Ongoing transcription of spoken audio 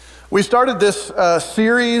We started this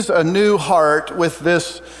series, A New Heart, with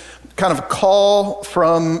this kind of call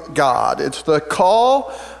from God. It's the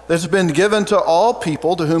call that's been given to all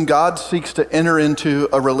people to whom God seeks to enter into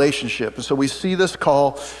a relationship. And so we see this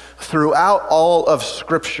call throughout all of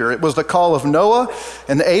Scripture. It was the call of Noah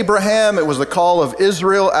and Abraham. It was the call of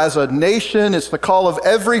Israel as a nation. It's the call of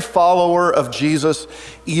every follower of Jesus,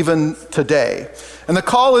 even today. And the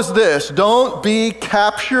call is this: don't be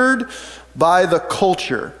captured by the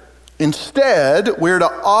culture. Instead, we're to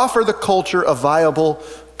offer the culture a viable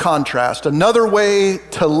contrast, another way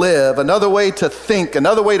to live, another way to think,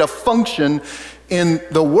 another way to function in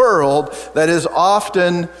the world that is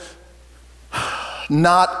often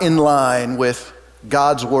not in line with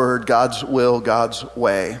God's word, God's will, God's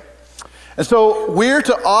way. And so we're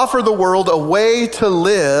to offer the world a way to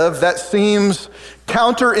live that seems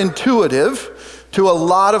counterintuitive to a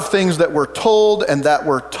lot of things that we're told and that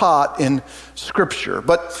we're taught in Scripture.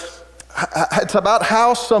 But it's about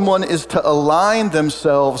how someone is to align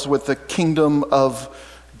themselves with the kingdom of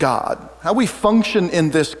God, how we function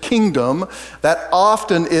in this kingdom that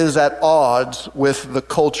often is at odds with the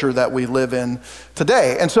culture that we live in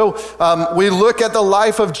today. And so we look at the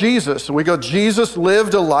life of Jesus. We go, Jesus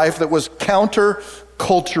lived a life that was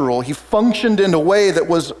counter-cultural. He functioned in a way that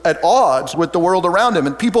was at odds with the world around him.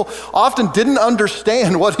 And people often didn't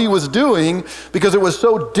understand what he was doing because it was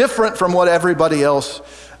so different from what everybody else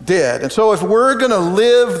did. And so if we're going to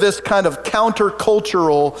live this kind of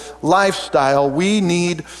countercultural lifestyle, we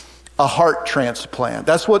need a heart transplant.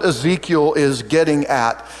 That's what Ezekiel is getting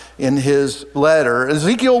at in his letter.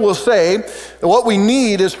 Ezekiel will say that what we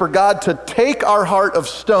need is for God to take our heart of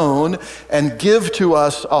stone and give to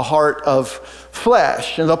us a heart of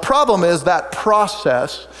flesh. And the problem is that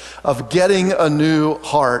process of getting a new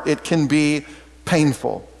heart, it can be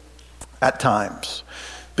painful at times,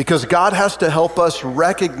 because God has to help us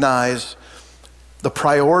recognize the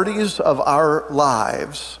priorities of our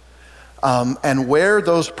lives and where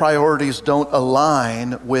those priorities don't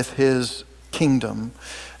align with his kingdom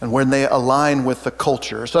and when they align with the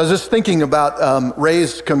culture. So I was just thinking about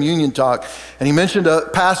Ray's communion talk, and he mentioned a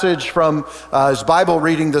passage from his Bible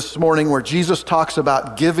reading this morning where Jesus talks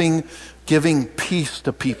about giving peace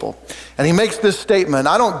to people. And he makes this statement: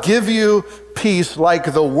 I don't give you peace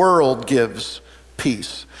like the world gives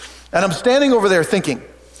peace. And I'm standing over there thinking,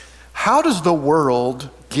 how does the world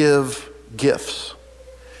give gifts?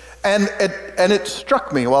 And it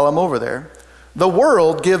struck me while I'm over there. The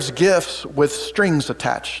world gives gifts with strings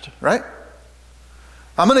attached, right?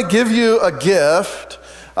 I'm going to give you a gift,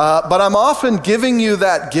 but I'm often giving you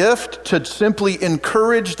that gift to simply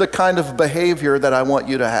encourage the kind of behavior that I want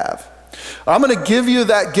you to have. I'm going to give you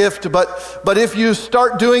that gift, but if you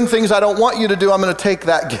start doing things I don't want you to do, I'm going to take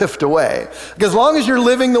that gift away. Because as long as you're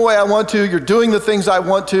living the way I want to, you're doing the things I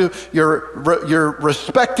want to, you're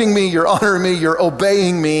respecting me, you're honoring me, you're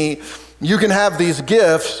obeying me, you can have these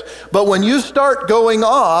gifts. But when you start going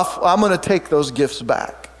off, I'm going to take those gifts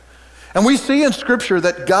back. And we see in Scripture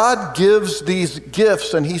that God gives these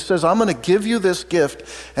gifts, and he says, I'm going to give you this gift,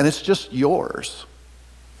 and it's just yours.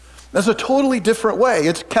 That's a totally different way.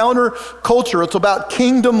 It's counterculture. It's about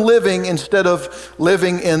kingdom living instead of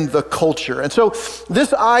living in the culture. And so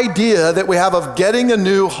this idea that we have of getting a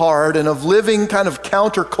new heart and of living kind of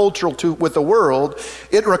countercultural with the world,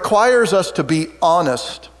 it requires us to be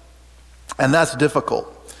honest. And that's difficult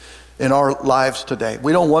in our lives today.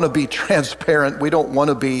 We don't want to be transparent. We don't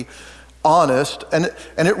want to be honest. And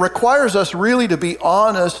it requires us really to be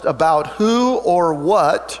honest about who or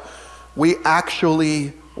what we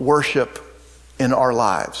actually worship in our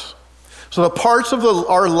lives. So the parts of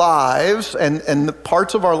our lives and the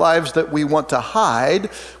parts of our lives that we want to hide,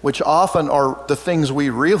 which often are the things we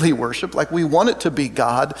really worship, like we want it to be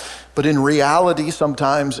God, but in reality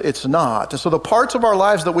sometimes it's not. And so the parts of our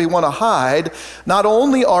lives that we want to hide, not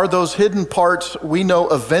only are those hidden parts we know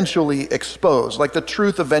eventually exposed, like the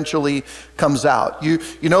truth eventually comes out. You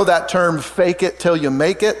know that term, fake it till you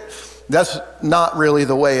make it? That's not really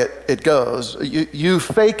the way it goes. You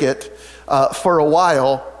fake it for a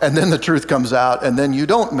while, and then the truth comes out, and then you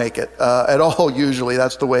don't make it at all. Usually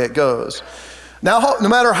that's the way it goes. Now, no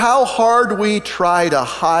matter how hard we try to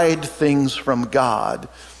hide things from God,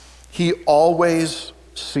 he always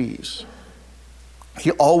sees.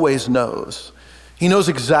 He always knows. He knows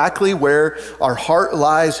exactly where our heart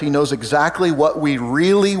lies. He knows exactly what we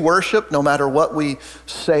really worship, no matter what we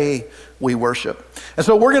say we worship. And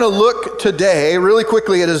so we're going to look today really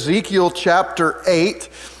quickly at Ezekiel chapter 8.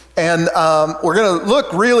 And we're going to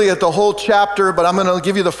look really at the whole chapter, but I'm going to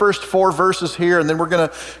give you the first 4 verses here, and then I'm going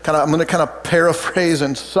to kind of paraphrase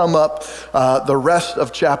and sum up the rest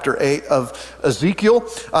of chapter 8 of Ezekiel.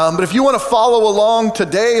 But if you want to follow along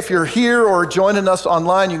today, if you're here or joining us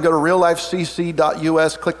online, you can go to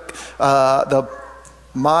reallifecc.us, click the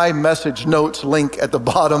My Message Notes link at the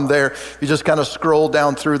bottom there. You just kind of scroll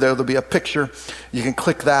down through there. There'll be a picture. You can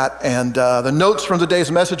click that, and the notes from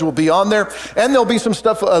today's message will be on there. And there'll be some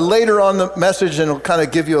stuff later on the message, and it'll kind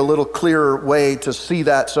of give you a little clearer way to see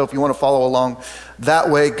that. So if you want to follow along that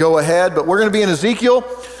way, go ahead. But we're going to be in Ezekiel,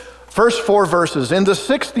 first 4 verses. In the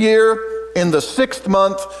 6th year, in the 6th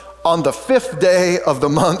month, on the 5th day of the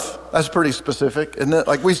month. That's pretty specific, isn't it?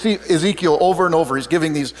 Like we see Ezekiel over and over. He's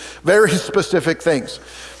giving these very specific things.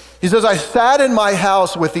 He says, I sat in my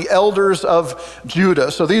house with the elders of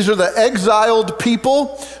Judah. So these are the exiled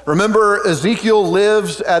people. Remember, Ezekiel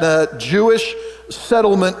lives at a Jewish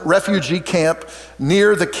settlement refugee camp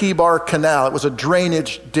near the Kibar Canal. It was a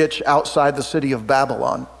drainage ditch outside the city of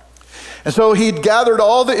Babylon. And so he'd gathered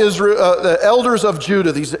all the elders of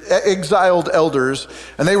Judah, these exiled elders,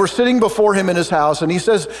 and they were sitting before him in his house. And he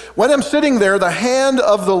says, when I'm sitting there, the hand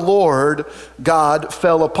of the Lord God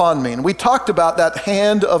fell upon me. And we talked about that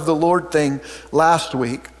hand of the Lord thing last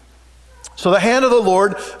week. So the hand of the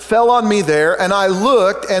Lord fell on me there, and I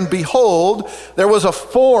looked, and behold, there was a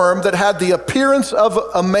form that had the appearance of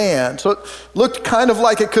a man. So it looked kind of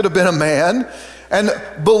like it could have been a man. And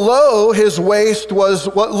below his waist was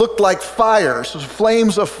what looked like fire, so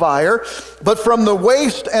flames of fire. But from the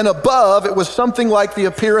waist and above, it was something like the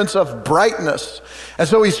appearance of brightness. And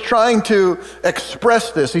so he's trying to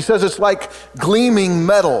express this. He says it's like gleaming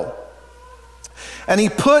metal. And he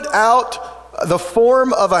put out the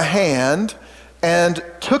form of a hand and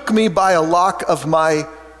took me by a lock of my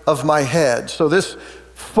head. So this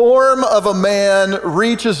form of a man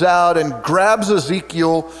reaches out and grabs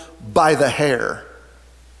Ezekiel by the hair.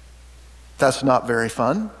 That's not very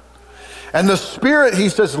fun. And the Spirit, he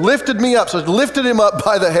says, lifted me up. So lifted him up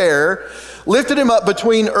by the hair, lifted him up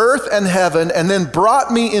between earth and heaven, and then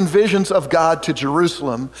brought me in visions of God to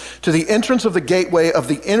Jerusalem, to the entrance of the gateway of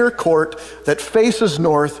the inner court that faces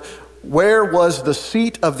north, where was the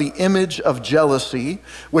seat of the image of jealousy,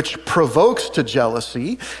 which provokes to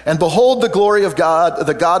jealousy. And behold, the glory of God,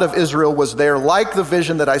 the God of Israel, was there, like the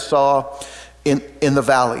vision that I saw in the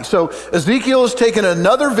valley. So Ezekiel has taken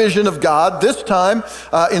another vision of God. This time,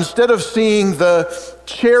 instead of seeing the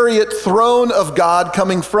chariot throne of God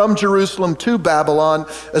coming from Jerusalem to Babylon,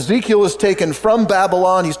 Ezekiel is taken from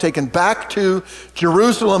Babylon. He's taken back to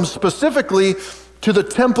Jerusalem, specifically to the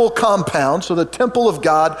temple compound, so the temple of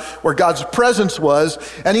God, where God's presence was.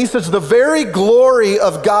 And he says, the very glory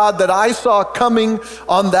of God that I saw coming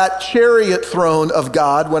on that chariot throne of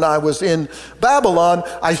God when I was in Babylon,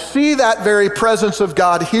 I see that very presence of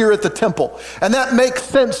God here at the temple. And that makes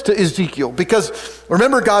sense to Ezekiel, because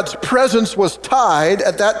remember, God's presence was tied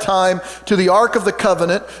at that time to the Ark of the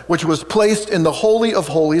Covenant, which was placed in the Holy of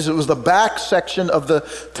Holies. It was the back section of the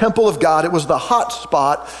temple of God. It was the hot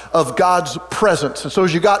spot of God's presence. And so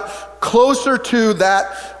as you got closer to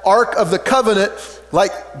that Ark of the Covenant,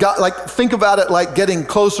 think about it like getting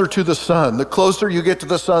closer to the sun. The closer you get to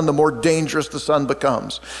the sun, the more dangerous the sun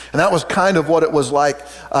becomes. And that was kind of what it was like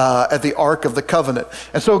at the Ark of the Covenant.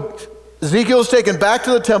 And so Ezekiel is taken back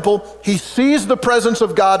to the temple. He sees the presence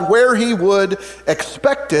of God where he would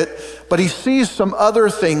expect it, but he sees some other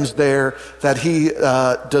things there that he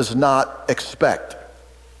does not expect.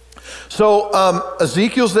 So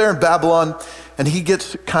Ezekiel's there in Babylon, and he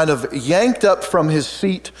gets kind of yanked up from his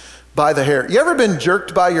seat by the hair. You ever been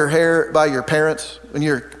jerked by your hair by your parents when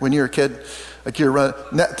you're a kid? Like you're running.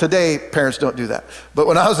 Today, parents don't do that. But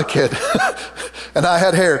when I was a kid and I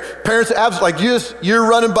had hair, parents you're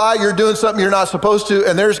running by, you're doing something you're not supposed to,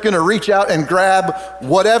 and they're just going to reach out and grab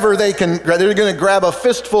whatever they can. They're going to grab a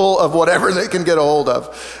fistful of whatever they can get a hold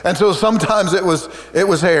of. And so sometimes it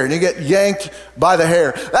was hair, and you get yanked by the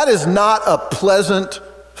hair. That is not a pleasant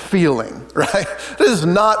feeling, right? This is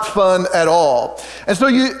not fun at all. And so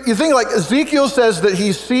you think, like Ezekiel says that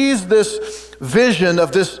he sees this vision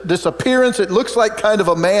of this appearance. It looks like kind of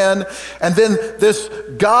a man, and then this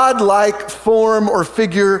God-like form or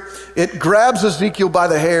figure, it grabs Ezekiel by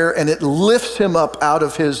the hair and it lifts him up out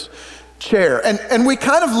of his chair. And we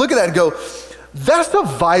kind of look at that and go, that's a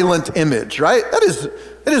violent image, right? It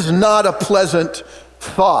is not a pleasant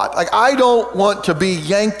thought. Like, I don't want to be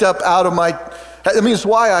yanked up out of my, I mean, it's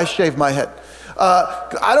why I shave my head.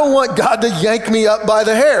 I don't want God to yank me up by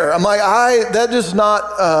the hair. I'm like, that does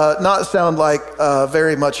not sound like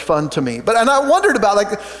very much fun to me. And I wondered about,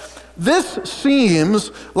 like, This seems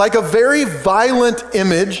like a very violent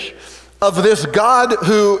image of this God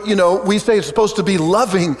who, we say is supposed to be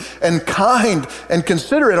loving and kind and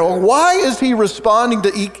considerate. Why is he responding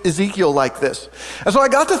to Ezekiel like this? And so I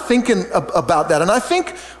got to thinking about that, and I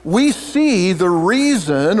think we see the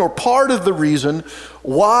reason, or part of the reason,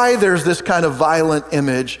 why there's this kind of violent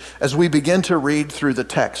image as we begin to read through the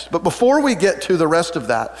text. But before we get to the rest of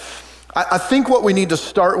that, I think what we need to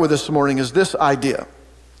start with this morning is this idea.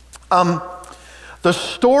 The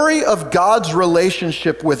story of God's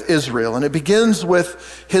relationship with Israel, and it begins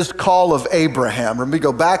with his call of Abraham. When we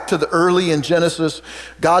go back to the early in Genesis,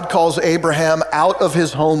 God calls Abraham out of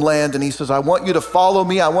his homeland, and he says, I want you to follow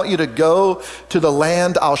me. I want you to go to the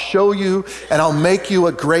land I'll show you, and I'll make you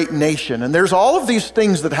a great nation. And there's all of these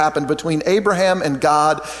things that happen between Abraham and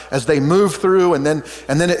God as they move through, and then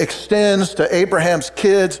it extends to Abraham's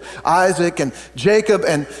kids, Isaac and Jacob,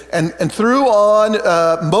 and through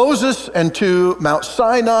on Moses and to Mount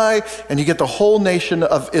Sinai, and you get the whole nation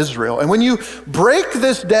of Israel. And when you break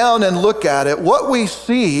this down and look at it, what we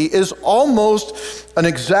see is almost an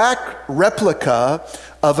exact replica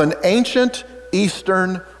of an ancient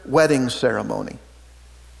Eastern wedding ceremony.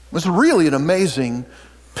 It was really an amazing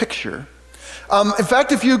picture. In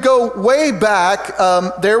fact, if you go way back,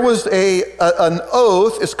 there was an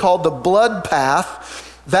oath, it's called the blood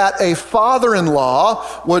path, that a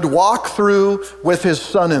father-in-law would walk through with his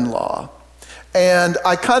son-in-law. And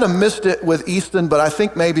I kind of missed it with Easton, but I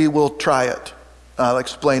think maybe we'll try it. I'll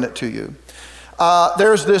explain it to you.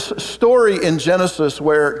 There's this story in Genesis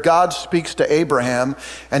where God speaks to Abraham,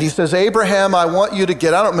 and he says, Abraham, I want you to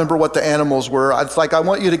get, I don't remember what the animals were. It's like, I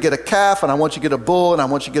want you to get a calf, and I want you to get a bull, and I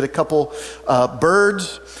want you to get a couple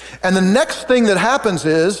birds. And the next thing that happens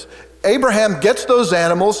is, Abraham gets those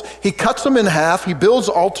animals, he cuts them in half, he builds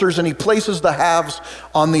altars, and he places the halves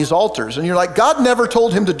on these altars. And you're like, God never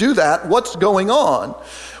told him to do that. What's going on?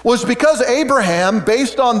 Well, it's because Abraham,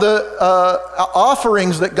 based on the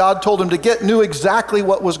offerings that God told him to get, knew exactly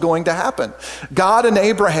what was going to happen. God and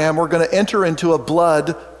Abraham were going to enter into a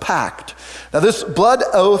blood pact. Now, this blood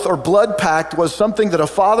oath or blood pact was something that a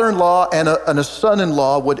father-in-law and a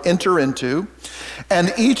son-in-law would enter into,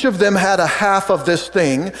 and each of them had a half of this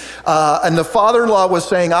thing, and the father-in-law was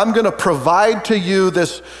saying, I'm going to provide to you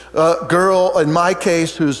this girl, in my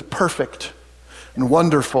case, who's perfect and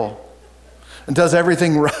wonderful and does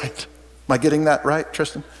everything right. Am I getting that right,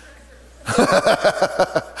 Tristan?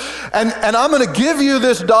 and I'm going to give you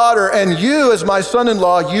this daughter, and you, as my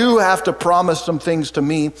son-in-law, you have to promise some things to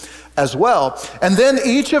me as well. And then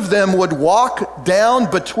each of them would walk down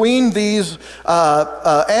between these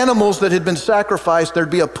animals that had been sacrificed.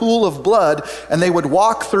 There'd be a pool of blood, and they would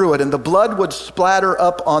walk through it, and the blood would splatter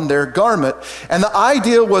up on their garment. And the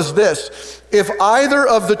idea was this: if either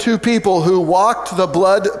of the two people who walked the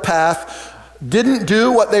blood path didn't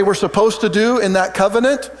do what they were supposed to do in that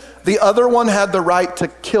covenant, the other one had the right to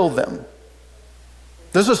kill them.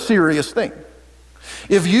 This is a serious thing.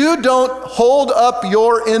 If you don't hold up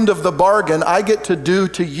your end of the bargain, I get to do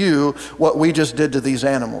to you what we just did to these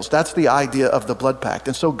animals. That's the idea of the blood pact.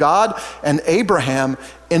 And so God and Abraham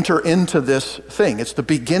enter into this thing. It's the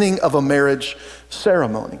beginning of a marriage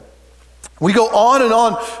ceremony. We go on and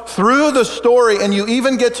on through the story, and you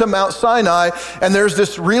even get to Mount Sinai, and there's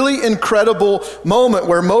this really incredible moment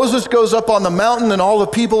where Moses goes up on the mountain and all the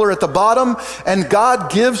people are at the bottom, and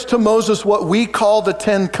God gives to Moses what we call the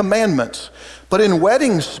 10 Commandments. But in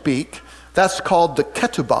wedding speak, that's called the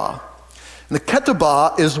ketubah. And the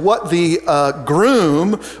ketubah is what the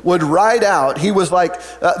groom would write out. He was like,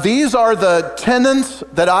 these are the tenets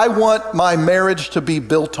that I want my marriage to be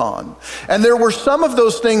built on. And there were some of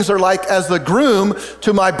those things are like, as the groom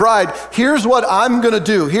to my bride, here's what I'm going to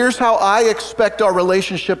do. Here's how I expect our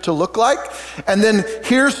relationship to look like. And then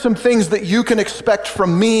here's some things that you can expect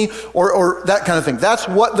from me, or that kind of thing. That's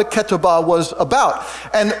what the ketubah was about.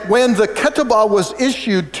 And when the ketubah was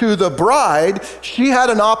issued to the bride, she had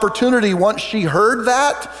an opportunity once she heard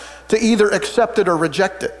that to either accept it or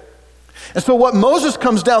reject it. And so what Moses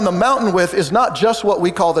comes down the mountain with is not just what we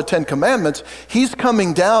call the 10 Commandments. He's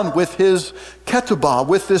coming down with his ketubah,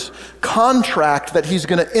 with this contract that he's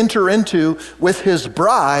going to enter into with his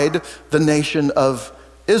bride, the nation of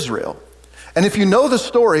Israel. And if you know the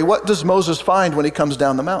story, what does Moses find when he comes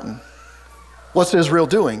down the mountain? What's Israel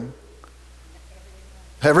doing?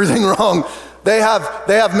 Everything wrong. They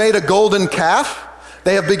have made a golden calf.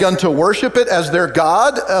 They have begun to worship it as their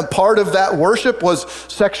god. Part of that worship was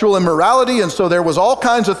sexual immorality, and so there was all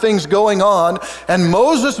kinds of things going on. And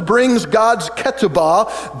Moses brings God's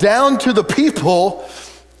ketubah down to the people,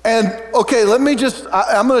 And okay, I'm going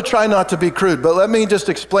to try not to be crude, but let me just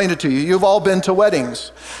explain it to you. You've all been to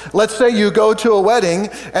weddings. Let's say you go to a wedding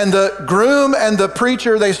and the groom and the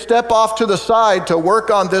preacher, they step off to the side to work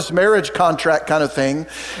on this marriage contract kind of thing.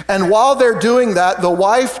 And while they're doing that, the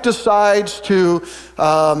wife decides to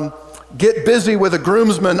get busy with a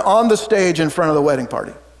groomsman on the stage in front of the wedding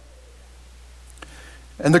party.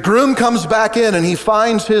 And the groom comes back in and he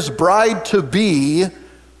finds his bride-to-be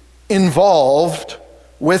involved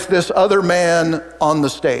with this other man on the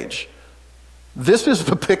stage. This is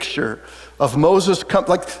the picture of Moses.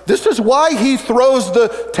 This is why he throws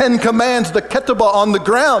the 10 commands, the ketubah, on the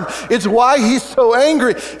ground. It's why he's so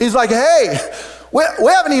angry. He's like, hey,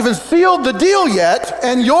 we haven't even sealed the deal yet,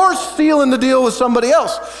 and you're sealing the deal with somebody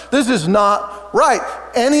else. This is not right.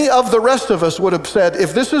 Any of the rest of us would have said,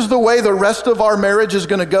 if this is the way the rest of our marriage is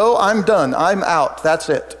going to go, I'm done. I'm out. That's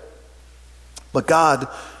it. But God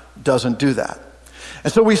doesn't do that.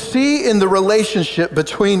 And so we see in the relationship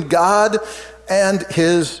between God and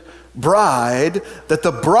his bride that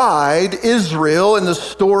the bride, Israel, in the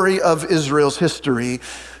story of Israel's history,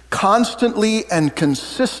 constantly and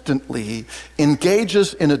consistently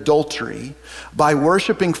engages in adultery by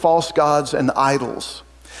worshiping false gods and idols.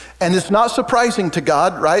 And it's not surprising to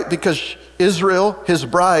God, right? Because Israel, his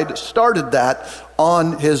bride, started that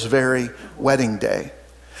on his very wedding day.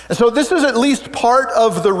 And so this is at least part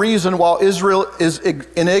of the reason why Israel is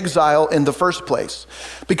in exile in the first place.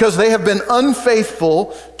 Because they have been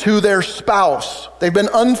unfaithful to their spouse. They've been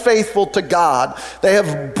unfaithful to God. They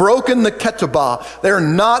have broken the ketubah. They're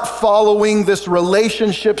not following this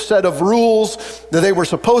relationship set of rules that they were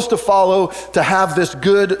supposed to follow to have this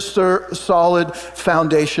good, solid,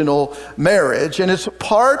 foundational marriage. And it's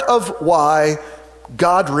part of why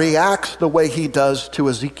God reacts the way he does to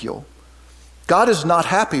Ezekiel. God is not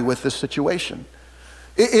happy with this situation.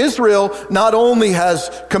 Israel not only has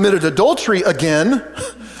committed adultery again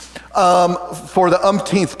for the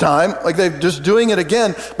umpteenth time, like they're just doing it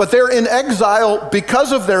again, but they're in exile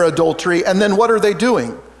because of their adultery, and then what are they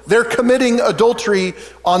doing? They're committing adultery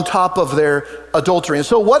on top of their adultery. And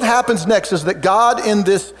so what happens next is that God, in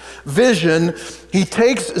this vision, he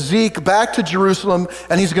takes Zeke back to Jerusalem,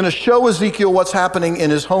 and he's going to show Ezekiel what's happening in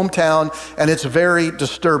his hometown, and it's very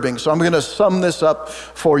disturbing. So I'm going to sum this up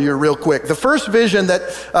for you real quick. The first vision that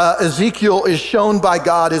Ezekiel is shown by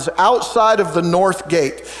God is outside of the north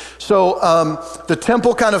gate. So the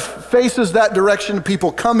temple kind of faces that direction.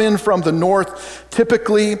 People come in from the north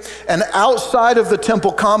typically, and outside of the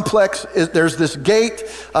temple complex, there's this gate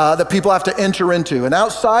that people have to enter into. And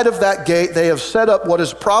outside of that gate, they have set up what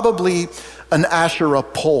is probably an Asherah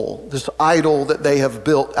pole, this idol that they have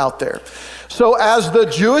built out there. So as the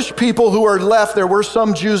Jewish people who are left, there were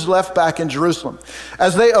some Jews left back in Jerusalem.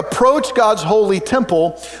 As they approach God's holy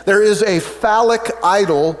temple, there is a phallic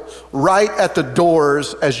idol right at the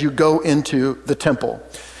doors as you go into the temple.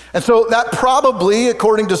 And so that probably,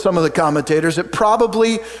 according to some of the commentators, it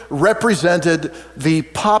probably represented the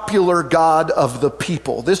popular god of the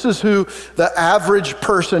people. This is who the average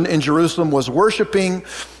person in Jerusalem was worshiping,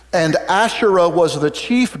 and Asherah was the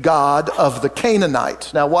chief god of the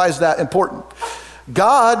Canaanites. Now, why is that important?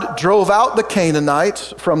 God drove out the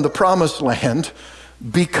Canaanites from the promised land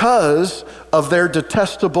because of their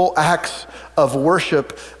detestable acts of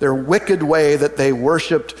worship, their wicked way that they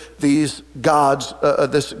worshiped these gods,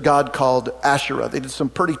 this god called Asherah. They did some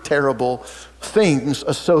pretty terrible things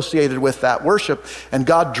associated with that worship, and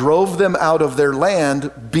God drove them out of their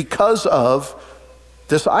land because of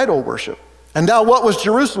this idol worship. And now what was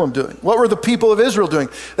Jerusalem doing? What were the people of Israel doing?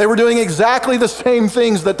 They were doing exactly the same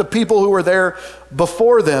things that the people who were there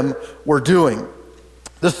before them were doing.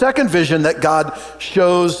 The second vision that God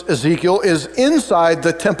shows Ezekiel is inside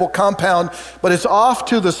the temple compound, but it's off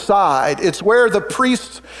to the side. It's where the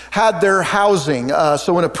priests had their housing.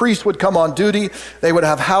 So when a priest would come on duty, they would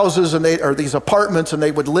have houses or these apartments, and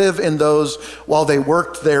they would live in those while they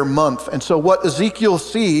worked their month. And so what Ezekiel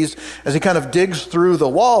sees as he kind of digs through the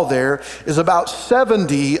wall there is about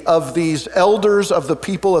 70 of these elders of the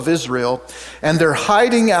people of Israel, and they're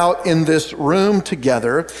hiding out in this room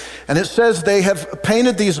together. And it says they have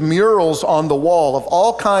painted these murals on the wall of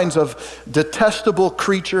all kinds of detestable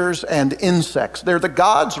creatures and insects. They're the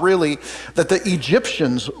gods, really, that the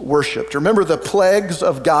Egyptians worshipped. Remember the plagues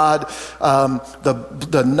of God,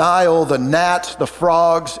 the Nile, the gnats, the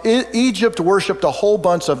frogs. Egypt worshipped a whole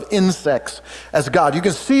bunch of insects as God. You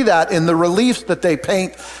can see that in the reliefs that they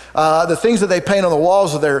paint The things that they paint on the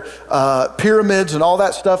walls of their pyramids and all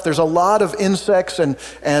that stuff, there's a lot of insects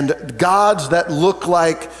and gods that look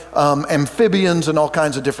like amphibians and all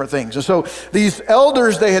kinds of different things. And so these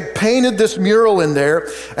elders, they had painted this mural in there,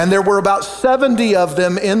 and there were about 70 of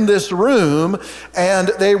them in this room, and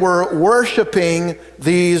they were worshiping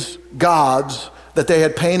these gods that they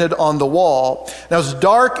had painted on the wall. Now it's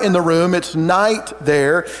dark in the room, it's night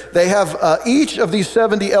there. They have, each of these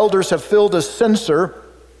 70 elders have filled a censer.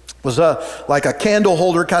 It was like a candle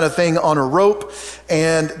holder kind of thing on a rope,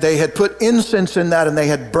 and they had put incense in that and they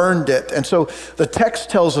had burned it. And so the text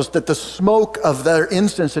tells us that the smoke of their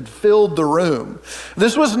incense had filled the room.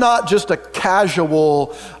 This was not just a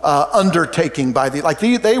casual undertaking by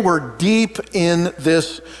they were deep in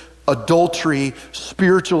this adultery,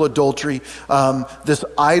 spiritual adultery, this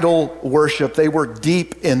idol worship. They were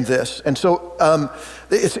deep in this. And so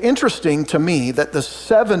it's interesting to me that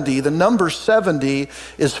the number 70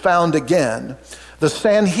 is found again. The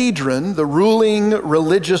Sanhedrin, the ruling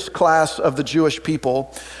religious class of the Jewish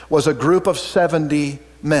people, was a group of 70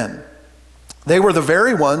 men. They were the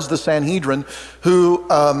very ones, the Sanhedrin, who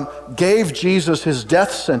gave Jesus his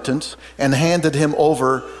death sentence and handed him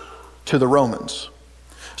over to the Romans.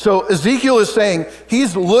 So Ezekiel is saying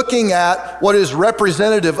he's looking at what is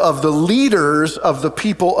representative of the leaders of the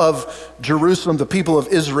people of Jerusalem, the people of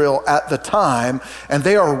Israel at the time, and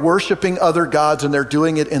they are worshiping other gods and they're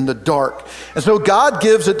doing it in the dark. And so God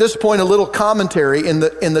gives at this point a little commentary in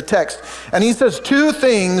the text, and he says two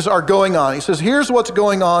things are going on. He says, here's what's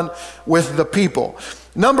going on with the people.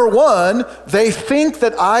 Number one, they think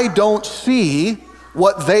that I don't see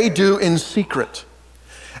what they do in secret.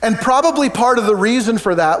 And probably part of the reason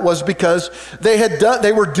for that was because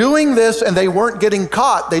they were doing this and they weren't getting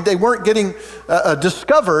caught. They weren't getting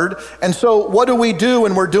discovered. And so what do we do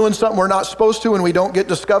when we're doing something we're not supposed to and we don't get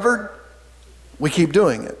discovered? We keep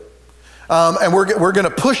doing it. And we're going to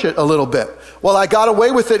push it a little bit. Well, I got away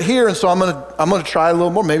with it here, and so I'm going to try a little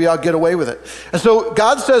more. Maybe I'll get away with it. And so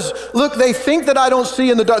God says, look, they think that I don't see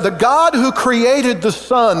in the dark. The God who created the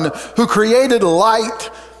sun, who created light,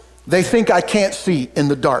 they think I can't see in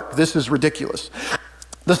the dark. This is ridiculous.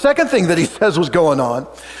 The second thing that he says was going on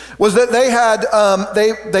was that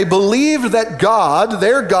they believed that God,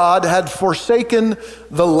 their God, had forsaken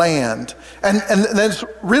the land. And it's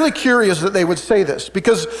really curious that they would say this,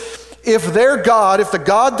 because if the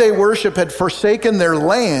God they worship had forsaken their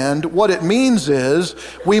land, what it means is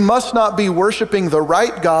we must not be worshiping the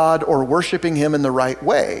right God or worshiping him in the right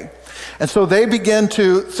way. And so they begin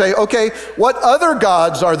to say, okay, what other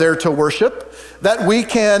gods are there to worship that we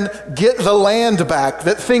can get the land back,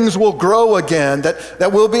 that things will grow again,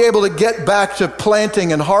 that we'll be able to get back to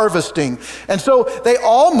planting and harvesting? And so they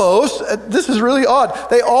almost, this is really odd,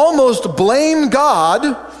 they almost blame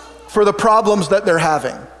God for the problems that they're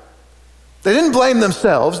having. They didn't blame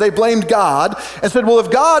themselves, they blamed God and said, well,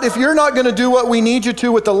 if you're not going to do what we need you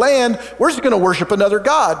to with the land, we're just going to worship another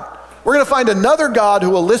God. We're going to find another God who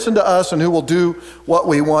will listen to us and who will do what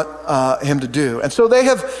we want him to do. And so they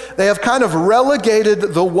have kind of relegated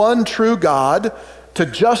the one true God to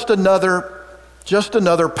just another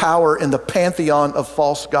power in the pantheon of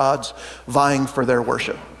false gods vying for their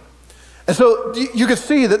worship. And so you could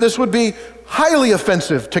see that this would be highly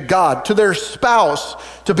offensive to God, to their spouse,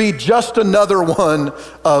 to be just another one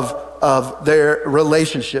of their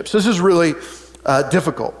relationships. This is really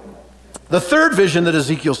difficult. The third vision that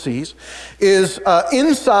Ezekiel sees is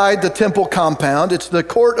inside the temple compound. It's the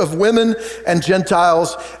court of women and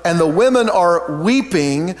Gentiles, and the women are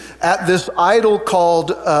weeping at this idol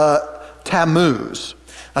called Tammuz.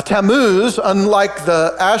 Now, Tammuz, unlike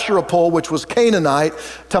the Asherah pole, which was Canaanite,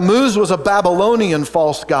 Tammuz was a Babylonian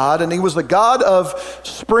false god, and he was the god of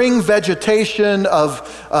spring vegetation, of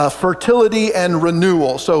fertility and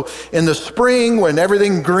renewal. So in the spring, when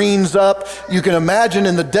everything greens up, you can imagine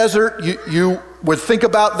in the desert, you would think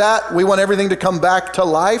about that. We want everything to come back to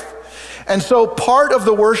life. And so part of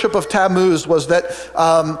the worship of Tammuz was that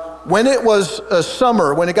when it was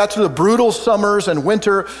summer, when it got to the brutal summers and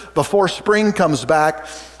winter before spring comes back,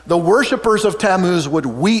 the worshipers of Tammuz would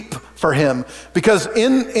weep for him, because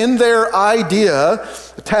in their idea,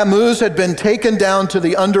 Tammuz had been taken down to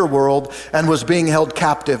the underworld and was being held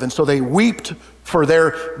captive. And so they wept for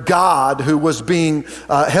their God who was being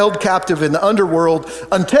held captive in the underworld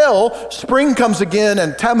until spring comes again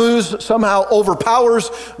and Tammuz somehow overpowers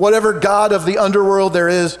whatever god of the underworld there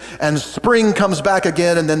is, and spring comes back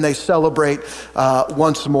again, and then they celebrate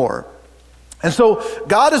once more. And so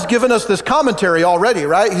God has given us this commentary already,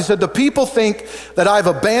 right? He said, the people think that I've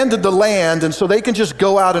abandoned the land, and so they can just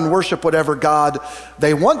go out and worship whatever God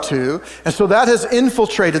they want to. And so that has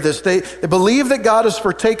infiltrated this. They believe that God has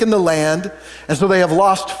forsaken the land, and so they have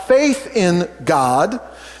lost faith in God.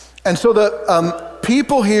 And so the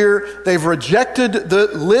people here, they've rejected the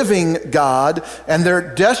living God, and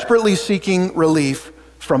they're desperately seeking relief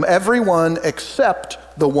from everyone except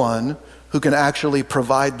the one who can actually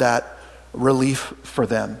provide that relief for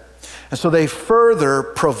them. And so they further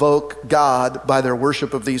provoke God by their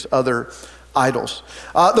worship of these other idols.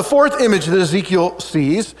 The fourth image that Ezekiel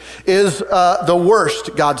sees is the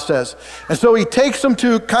worst, God says. And so he takes them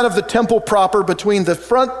to kind of the temple proper, between the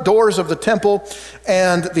front doors of the temple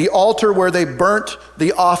and the altar where they burnt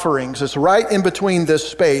the offerings. It's right in between this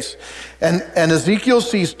space. And Ezekiel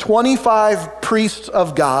sees 25 priests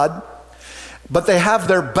of God, but they have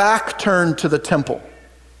their back turned to the temple.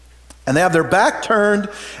 And they have their back turned,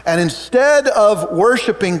 and instead of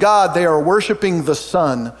worshiping God, they are worshiping the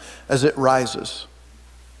sun as it rises.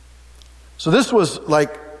 So this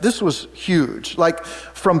was huge. Like,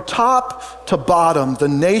 from top to bottom, the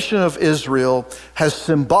nation of Israel has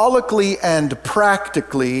symbolically and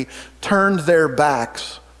practically turned their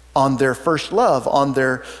backs on their first love, on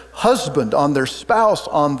their husband, on their spouse,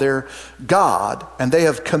 on their God, and they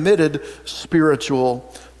have committed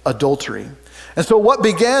spiritual adultery. And so what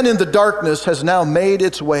began in the darkness has now made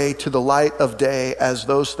its way to the light of day, as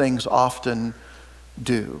those things often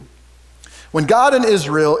do. When God and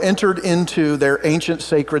Israel entered into their ancient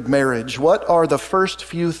sacred marriage, what are the first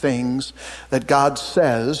few things that God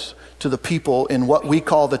says to the people in what we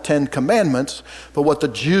call the Ten Commandments, but what the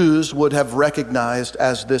Jews would have recognized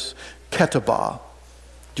as this ketubah?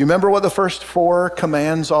 Do you remember what the first 4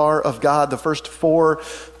 commands are of God, the first 4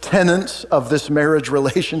 tenets of this marriage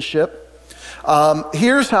relationship?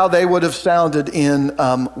 Here's how they would have sounded in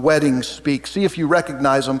wedding speak. See if you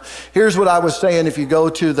recognize them. Here's what I was saying. If you go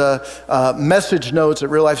to the message notes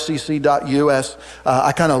at reallifecc.us,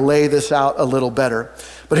 I kind of lay this out a little better.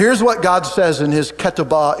 But here's what God says in his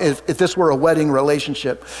ketubah, if this were a wedding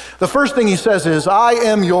relationship. The first thing he says is, I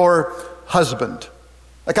am your husband.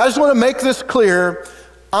 Like, I just want to make this clear.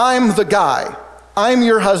 I'm the guy. I'm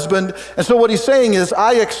your husband. And so what he's saying is,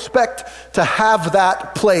 I expect to have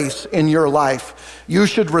that place in your life. You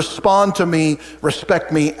should respond to me,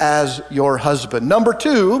 respect me as your husband. Number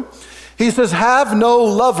 2, he says, have no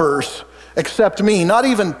lovers except me, not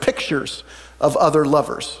even pictures of other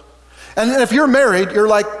lovers. And if you're married, you're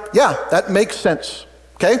like, yeah, that makes sense,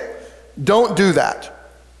 okay? Don't do that.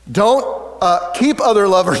 Don't keep other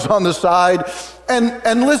lovers on the side.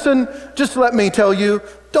 And listen, just let me tell you,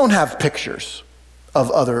 don't have pictures of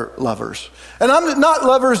other lovers. And I'm not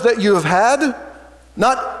lovers that you have had,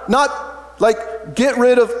 not like get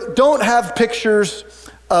rid of, don't have pictures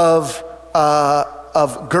of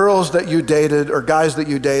girls that you dated or guys that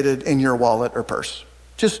you dated in your wallet or purse.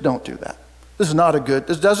 Just don't do that. This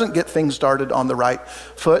doesn't get things started on the right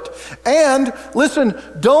foot. And listen,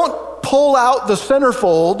 don't pull out the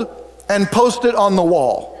centerfold and post it on the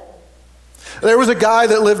wall. There was a guy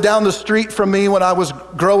that lived down the street from me when I was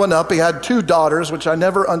growing up. He had 2 daughters, which I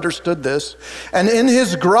never understood this. And in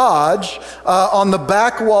his garage, on the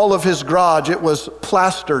back wall of his garage, it was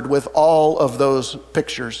plastered with all of those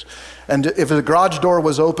pictures. And if the garage door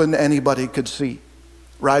was open, anybody could see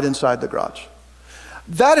right inside the garage.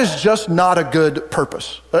 That is just not a good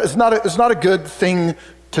purpose. It's not a good thing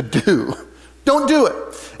to do. Don't do it.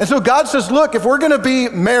 And so God says, look, if we're going to be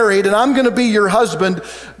married and I'm going to be your husband,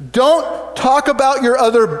 don't talk about your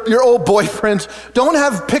old boyfriends. Don't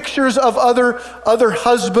have pictures of other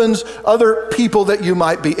husbands, other people that you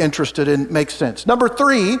might be interested in. Makes sense. Number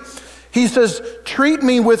 3, he says, treat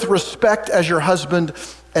me with respect as your husband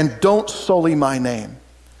and don't sully my name.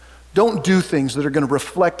 Don't do things that are going to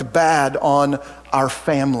reflect bad on our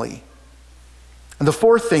family. And the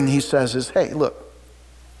 4th thing he says is, hey, look,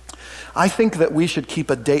 I think that we should keep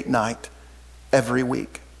a date night every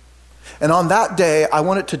week. And on that day, I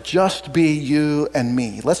want it to just be you and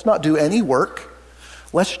me. Let's not do any work.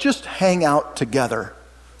 Let's just hang out together.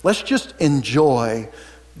 Let's just enjoy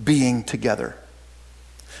being together.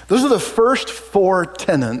 Those are the first 4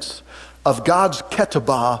 tenets of God's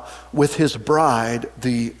ketubah with his bride,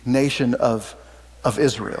 the nation of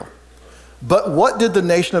Israel. But what did the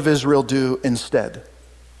nation of Israel do instead?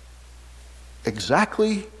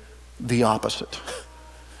 Exactly the opposite.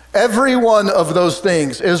 Every one of those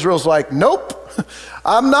things, Israel's like, nope,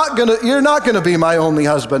 You're not gonna be my only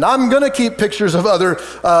husband. I'm gonna keep pictures of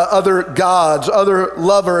other gods, other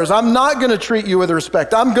lovers. I'm not gonna treat you with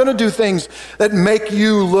respect. I'm gonna do things that make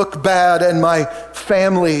you look bad and my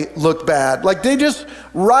family look bad. Like they just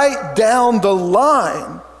right down the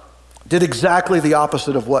line did exactly the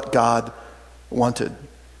opposite of what God wanted.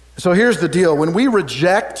 So here's the deal. When we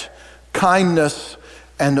reject kindness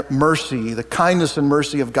and mercy, the kindness and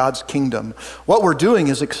mercy of God's kingdom, what we're doing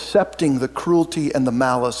is accepting the cruelty and the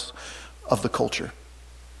malice of the culture.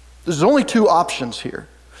 There's only two options here.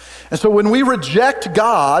 And so when we reject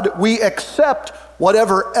God, we accept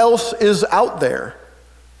whatever else is out there.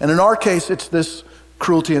 And in our case, it's this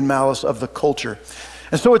cruelty and malice of the culture.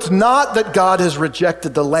 And so it's not that God has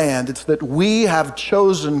rejected the land, it's that we have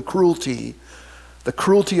chosen cruelty, the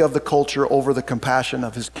cruelty of the culture over the compassion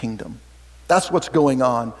of his kingdom. That's what's going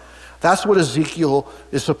on. That's what Ezekiel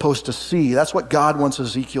is supposed to see. That's what God wants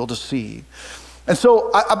Ezekiel to see. And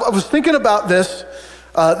so I was thinking about this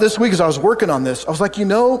this week as I was working on this. I was like,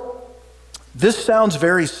 this sounds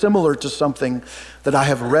very similar to something that I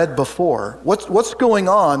have read before. What's going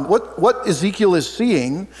on? What Ezekiel is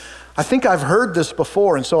seeing, I think I've heard this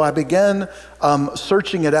before. And so I began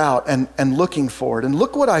searching it out and looking for it. And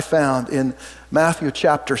look what I found in Matthew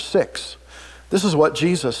chapter 6. This is what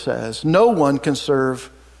Jesus says. No one can serve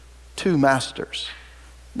two masters.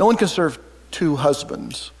 No one can serve two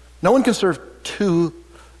husbands. No one can serve two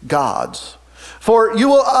gods. For you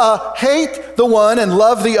will hate the one and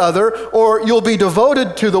love the other, or you'll be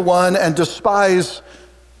devoted to the one and despise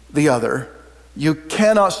the other. You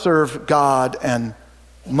cannot serve God and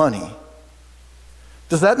money.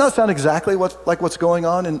 Does that not sound exactly like what's going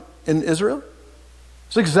on in Israel?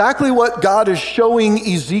 It's exactly what God is showing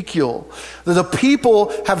Ezekiel. That the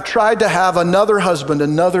people have tried to have another husband,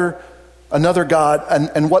 another God,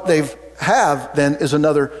 and what they have then is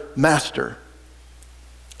another master.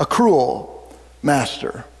 A cruel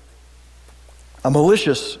master. A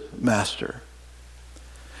malicious master.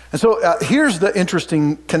 And so here's the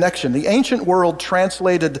interesting connection. The ancient world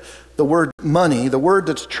translated the word money, the word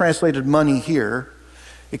that's translated money here,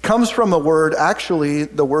 it comes from a word, actually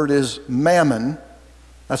the word is mammon.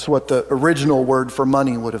 That's what the original word for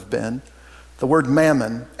money would have been, the word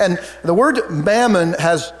mammon. And the word mammon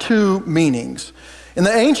has two meanings. In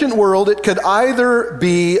the ancient world, it could either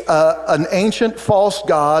be an ancient false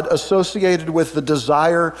god associated with the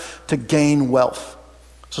desire to gain wealth.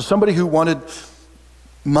 So somebody who wanted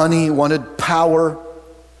money, wanted power,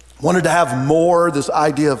 wanted to have more, this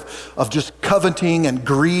idea of just coveting and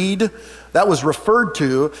greed, that was referred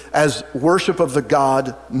to as worship of the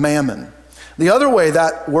god Mammon. The other way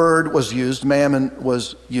that word was used, mammon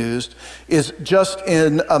was used, is just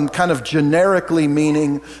in kind of generically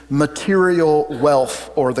meaning material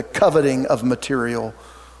wealth or the coveting of material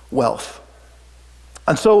wealth.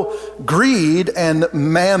 And so greed and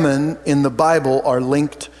mammon in the Bible are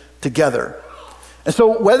linked together. And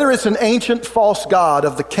so whether it's an ancient false god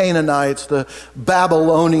of the Canaanites, the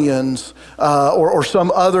Babylonians, or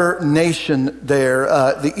some other nation there,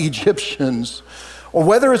 the Egyptians, or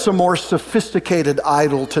whether it's a more sophisticated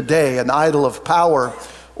idol today, an idol of power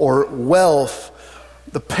or wealth,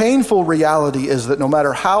 the painful reality is that no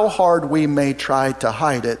matter how hard we may try to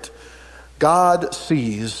hide it, God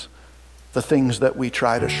sees the things that we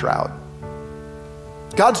try to shroud.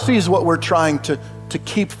 God sees what we're trying to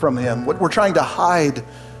keep from him, what we're trying to hide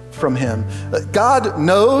from him. God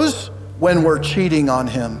knows when we're cheating on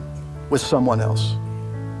him with someone else.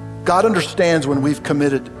 God understands when we've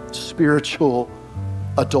committed spiritual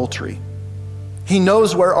adultery. He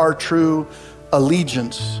knows where our true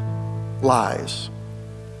allegiance lies.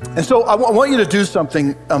 And so I want you to do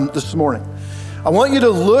something this morning. I want you to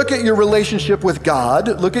look at your relationship with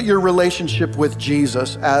God, look at your relationship with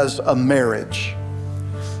Jesus as a marriage.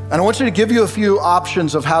 And I want you to give you a few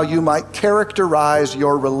options of how you might characterize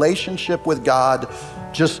your relationship with God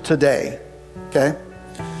just today, okay?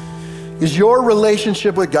 Is your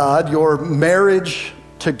relationship with God, your marriage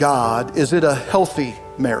to God, is it a healthy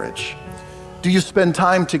marriage? Do you spend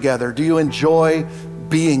time together? Do you enjoy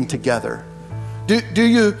being together?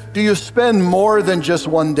 Do you spend more than just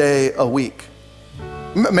one day a week?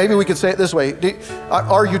 Maybe we could say it this way.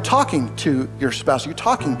 Are you talking to your spouse? Are you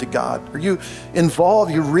talking to God? Are you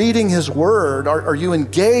involved? Are you reading his word? Are you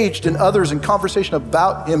engaged in others in conversation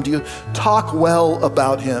about him? Do you talk well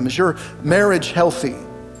about him? Is your marriage healthy?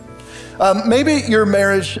 Maybe your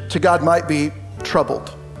marriage to God might be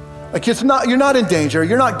troubled. Like you're not in danger.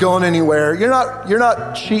 You're not going anywhere. You're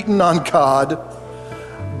not cheating on God.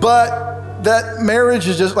 But that marriage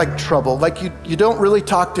is just like trouble. Like you don't really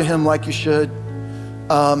talk to him like you should.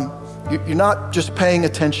 You're not just paying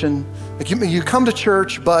attention. Like you come to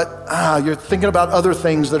church, but you're thinking about other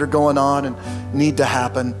things that are going on and need to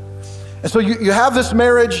happen. And so you have this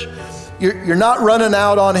marriage, you're not running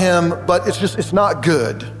out on him, but it's not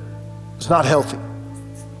good. It's not healthy.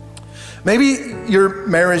 Maybe your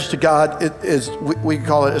marriage to God is we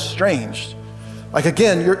call it estranged. Like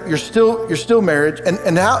again, you're still married,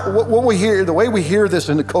 and now what we hear, the way we hear this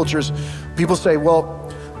in the cultures, people say,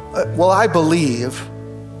 well, I believe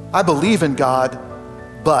in God,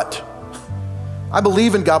 but I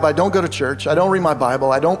believe in God, but I don't go to church. I don't read my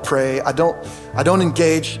Bible. I don't pray. I don't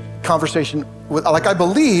engage conversation with, like I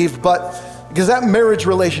believe, but because that marriage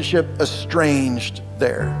relationship estranged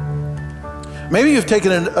there. Maybe you've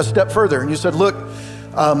taken it a step further and you said, look,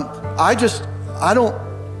 I'm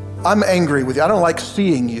angry with you. I don't like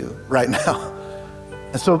seeing you right now.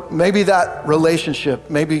 And so maybe that relationship,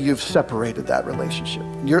 maybe you've separated that relationship.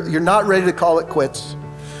 You're not ready to call it quits,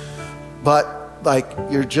 but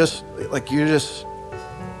you're just,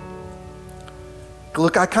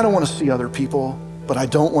 look, I kind of want to see other people, but I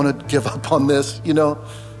don't want to give up on this, This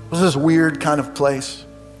is this weird kind of place.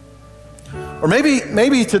 Or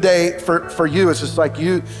maybe today for you, it's just like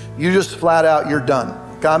you just flat out, you're done.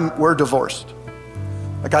 We're divorced.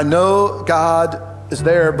 Like I know God is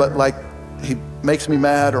there, but like he makes me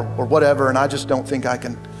mad or whatever, and I just don't think I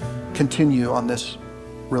can continue on this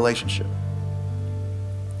relationship.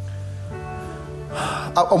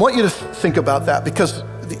 I want you to think about that, because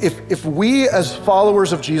if we as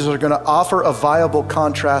followers of Jesus are going to offer a viable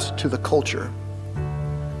contrast to the culture,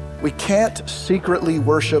 we can't secretly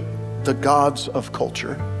worship the gods of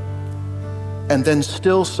culture and then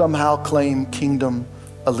still somehow claim kingdom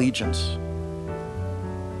allegiance.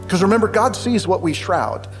 Because remember, God sees what we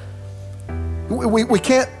shroud. We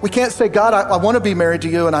can't say, God, I want to be married to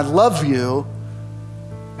you and I love you,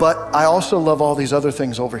 but I also love all these other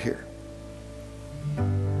things over here.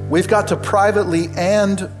 We've got to privately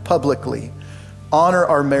and publicly honor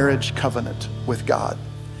our marriage covenant with God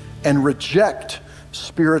and reject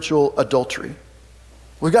spiritual adultery.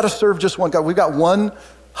 We've got to serve just one God. We've got one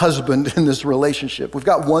husband in this relationship. We've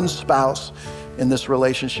got one spouse in this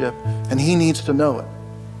relationship, and he needs to know it.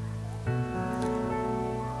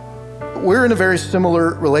 We're in a very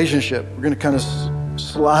similar relationship. We're going to kind of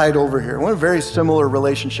slide over here. We're in a very similar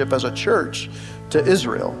relationship as a church to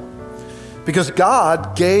Israel, because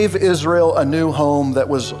God gave Israel a new home that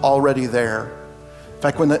was already there. In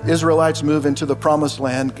fact, when the Israelites move into the promised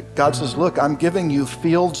land, God says, look, I'm giving you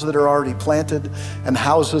fields that are already planted and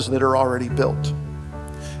houses that are already built.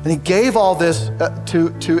 And he gave all this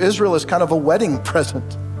to Israel as kind of a wedding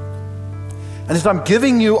present. And he says, I'm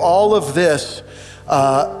giving you all of this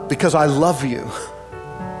because I love you.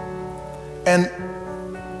 And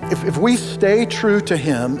if we stay true to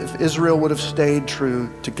him, if Israel would have stayed true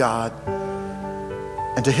to God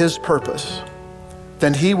and to his purpose,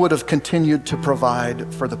 then he would have continued to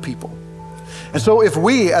provide for the people. And so if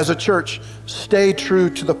we as a church stay true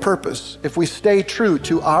to the purpose, if we stay true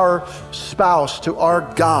to our spouse, to our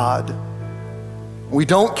God, we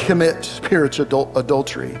don't commit spiritual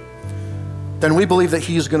adultery, then we believe that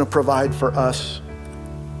he's going to provide for us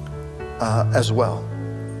as well.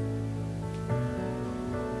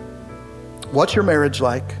 What's your marriage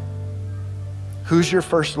like? Who's your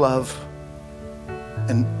first love?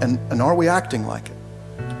 And are we acting like it?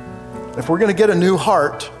 If we're going to get a new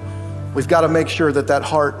heart, we've got to make sure that that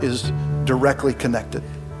heart is directly connected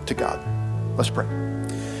to God. Let's pray.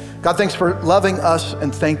 God, thanks for loving us,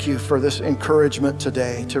 and thank you for this encouragement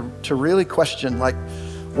today to really question, like,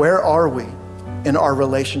 where are we in our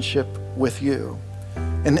relationship with you?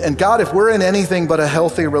 And God, if we're in anything but a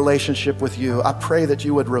healthy relationship with you, I pray that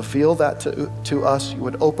you would reveal that to us. You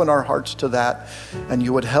would open our hearts to that, and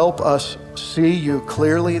you would help us see you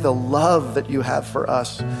clearly, the love that you have for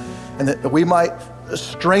us, and that we might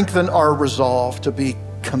strengthen our resolve to be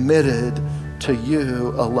committed to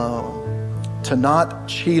you alone, to not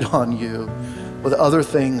cheat on you with other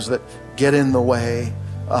things that get in the way.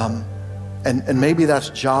 And maybe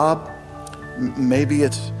that's job, maybe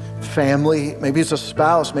it's family, maybe it's a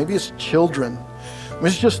spouse, maybe it's children. Maybe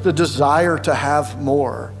it's just the desire to have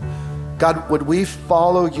more. God, would we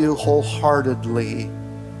follow you wholeheartedly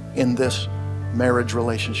in this marriage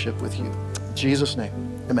relationship with you? In Jesus' name,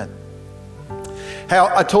 amen. Hey,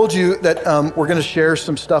 I told you that we're going to share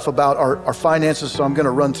some stuff about our finances, so I'm going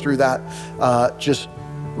to run through that just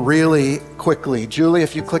really quickly. Julie,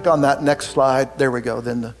 if you click on that next slide, there we go,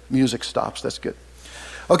 then the music stops. That's good.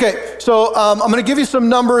 Okay, so I'm going to give you some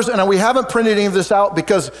numbers, and we haven't printed any of this out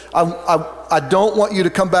because I don't want you to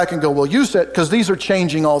come back and go, well, you said, because these are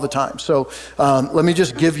changing all the time. So let me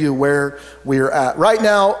just give you where we're at. Right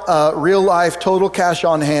now, real life, total cash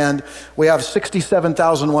on hand, we have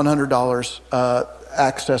 $67,100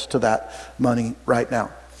 access to that money right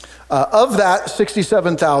now. Of that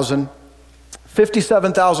 $67,000,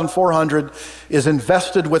 $57,400 is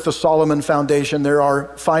invested with the Solomon Foundation. They're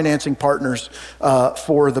our financing partners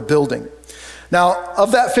for the building. Now,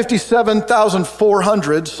 of that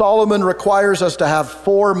 $57,400, Solomon requires us to have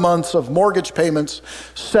 4 months of mortgage payments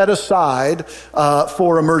set aside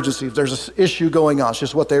for emergencies. There's an issue going on. It's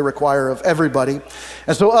just what they require of everybody.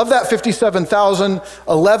 And so of that $57,000,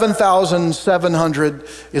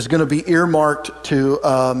 $11,700 is going to be earmarked to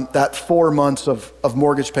that 4 months of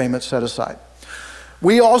mortgage payments set aside.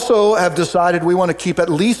 We also have decided we want to keep at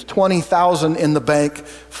least $20,000 in the bank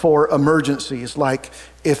for emergencies, like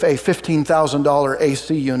if a $15,000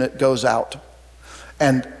 AC unit goes out.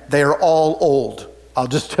 And they're all old. I'll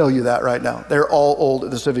just tell you that right now. They're all old at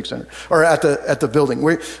the Civic Center, or at the building.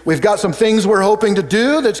 We've got some things we're hoping to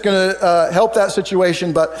do that's going to help that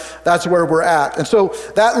situation, but that's where we're at. And so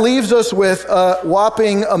that leaves us with a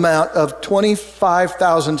whopping amount of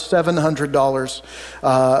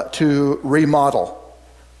 $25,700 to remodel.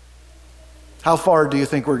 How far do you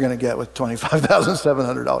think we're going to get with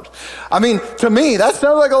 $25,700? I mean, to me, that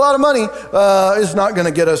sounds like a lot of money. It's not going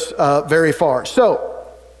to get us very far. So,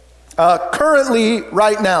 currently,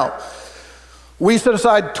 right now, we set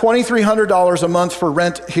aside $2,300 a month for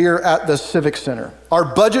rent here at the Civic Center. Our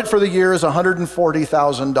budget for the year is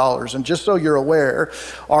 $140,000. And just so you're aware,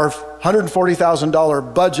 our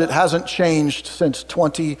 $140,000 budget hasn't changed since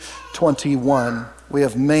 2021. We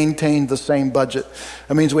have maintained the same budget.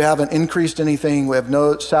 That means we haven't increased anything. We have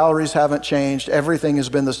no salaries haven't changed. Everything has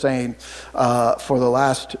been the same for the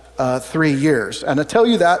last 3 years. And I tell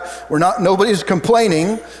you that nobody's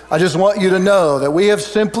complaining. I just want you to know that we have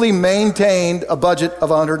simply maintained a budget of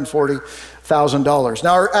 $140,000.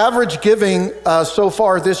 Now, our average giving so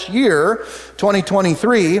far this year,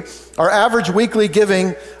 2023, our average weekly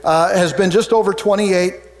giving has been just over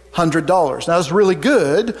 $2,800. Now, that's really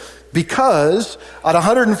good, because at a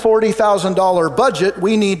 $140,000 budget,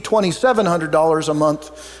 we need $2,700 a month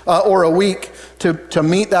or a week to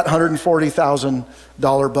meet that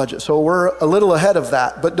 $140,000 budget. So we're a little ahead of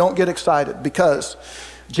that, but don't get excited, because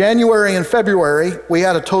January and February, we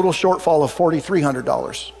had a total shortfall of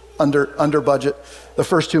 $4,300 under budget the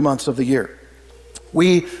first 2 months of the year.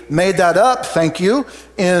 We made that up, thank you,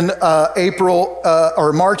 in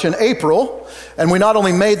March and April. And we not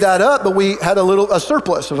only made that up, but we had a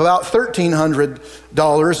surplus of about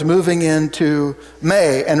 $1,300 moving into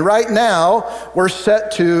May. And right now, we're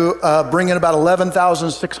set to bring in about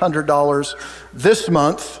 $11,600 this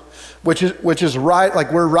month, which is right,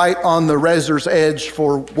 like we're right on the razor's edge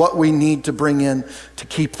for what we need to bring in to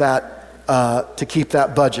keep that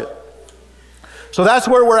budget. So that's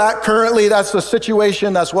where we're at currently. That's the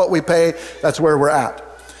situation. That's what we pay. That's where we're at.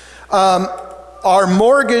 Our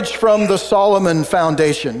mortgage from the Solomon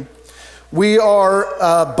Foundation, we are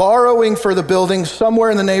borrowing for the building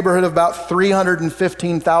somewhere in the neighborhood of about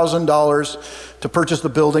 $315,000 to purchase the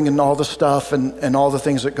building and all the stuff and all the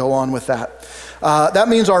things that go on with that. That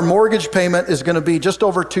means our mortgage payment is going to be just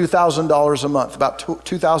over $2,000 a month, about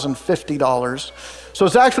 $2,050. So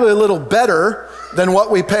it's actually a little better than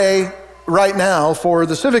what we pay right now for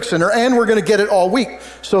the Civic Center, and we're going to get it all week.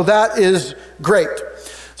 So that is great.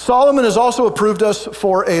 Solomon has also approved us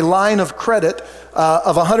for a line of credit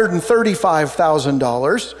of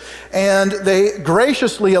 $135,000, and they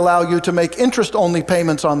graciously allow you to make interest-only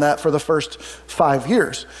payments on that for the first 5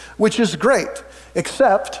 years, which is great,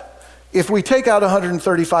 except if we take out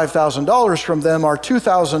 $135,000 from them, our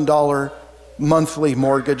 $2,000 monthly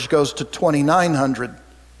mortgage goes to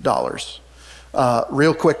 $2,900.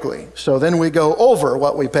 Real quickly. So then we go over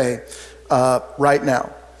what we pay right now.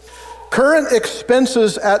 Current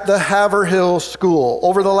expenses at the Haverhill School.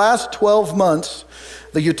 Over the last 12 months,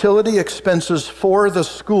 the utility expenses for the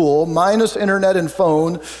school, minus internet and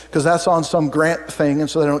phone, because that's on some grant thing, and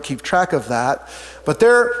so they don't keep track of that. But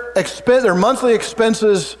their monthly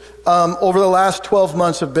expenses over the last 12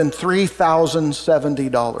 months have been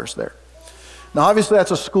 $3,070 there. Now, obviously,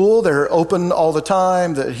 that's a school. They're open all the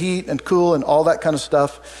time, the heat and cool and all that kind of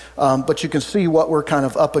stuff. But you can see what we're kind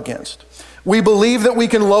of up against. We believe that we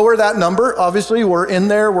can lower that number. Obviously, we're in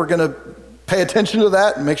there. We're going to pay attention to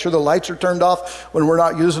that and make sure the lights are turned off when we're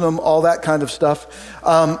not using them, all that kind of stuff.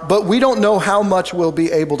 But we don't know how much we'll be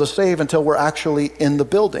able to save until we're actually in the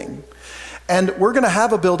building. And we're going to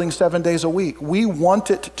have a building 7 days a week. We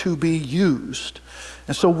want it to be used.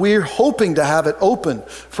 And so we're hoping to have it open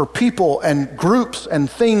for people and groups and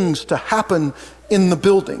things to happen in the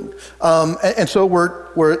building. And so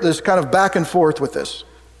we're this kind of back and forth with this.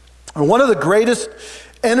 And one of the greatest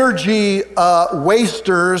energy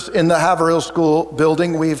wasters in the Haverhill School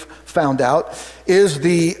building, we've found out, is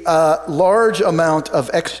the large amount of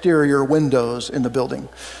exterior windows in the building.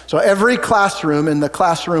 So every classroom in the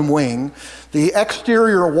classroom wing, the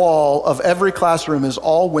exterior wall of every classroom is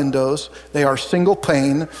all windows. They are single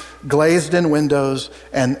pane, glazed in windows,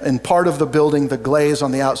 and in part of the building, the glaze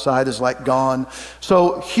on the outside is like gone.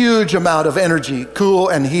 So huge amount of energy, cool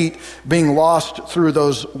and heat being lost through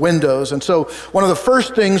those windows. And so one of the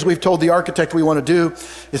first things we've told the architect we want to do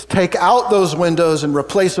is take out those windows and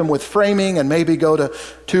replace them with framing, and maybe go to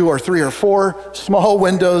 2 or 3 or 4 small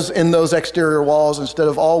windows in those exterior walls instead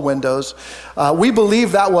of all windows. We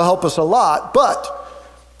believe that will help us a lot, but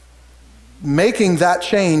making that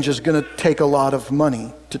change is going to take a lot of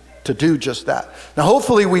money to do just that. Now,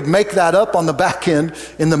 hopefully we'd make that up on the back end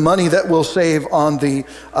in the money that we'll save on the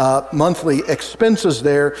monthly expenses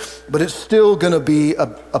there, but it's still going to be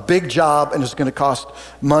a big job, and it's going to cost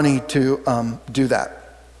money to do that.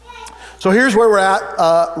 So here's where we're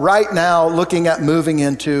at right now, looking at moving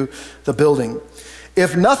into the building.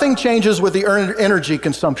 If nothing changes with the energy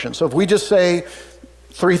consumption, so if we just say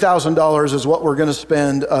 $3,000 is what we're going to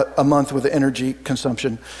spend a month with the energy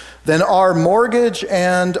consumption, then our mortgage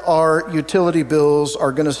and our utility bills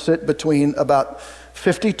are going to sit between about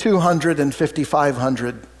 $5,200 and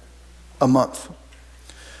 $5,500 a month.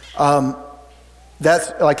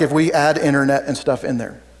 That's like if we add internet and stuff in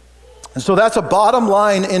there. And so that's a bottom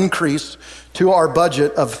line increase to our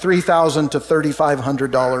budget of $3,000 to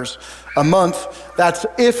 $3,500 a month. That's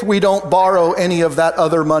if we don't borrow any of that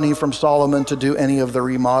other money from Solomon to do any of the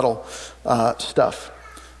remodel stuff.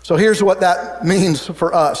 So here's what that means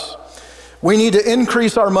for us. We need to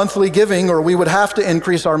increase our monthly giving, or we would have to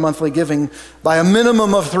increase our monthly giving by a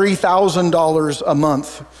minimum of $3,000 a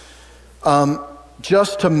month,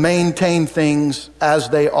 just to maintain things as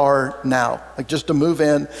they are now, like just to move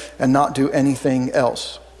in and not do anything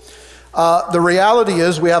else. The reality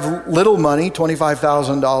is we have little money,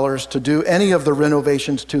 $25,000, to do any of the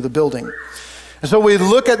renovations to the building. And so we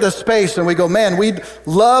look at the space and we go, man, we'd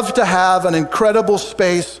love to have an incredible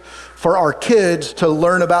space for our kids to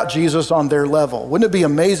learn about Jesus on their level. Wouldn't it be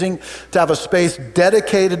amazing to have a space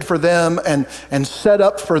dedicated for them and set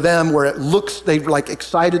up for them where it looks, they're like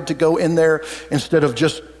excited to go in there instead of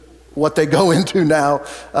just what they go into now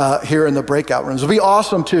here in the breakout rooms. It'd be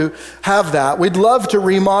awesome to have that. We'd love to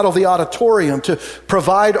remodel the auditorium, to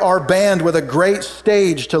provide our band with a great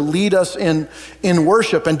stage to lead us in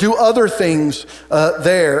worship and do other things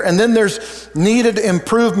there. And then there's needed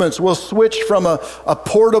improvements. We'll switch from a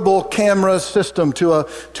portable camera system to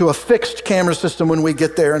a fixed camera system when we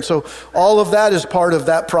get there. And so all of that is part of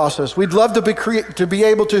that process. We'd love to be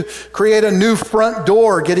able to create a new front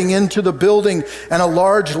door getting into the building and a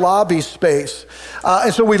large lobby space.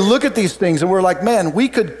 And so we look at these things and we're like, man, we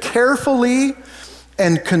could carefully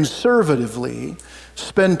and conservatively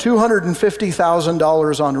spend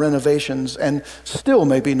 $250,000 on renovations and still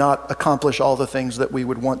maybe not accomplish all the things that we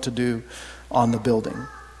would want to do on the building.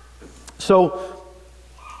 So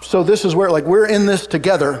this is where, like, we're in this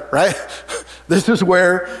together, right? This is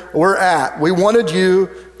where we're at. We wanted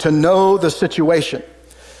you to know the situation.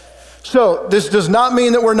 So this does not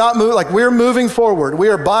mean that we're not moving, like we're moving forward. We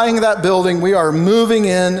are buying that building. We are moving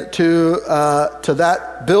into to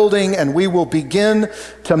that building, and we will begin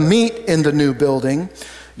to meet in the new building.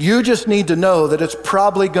 You just need to know that it's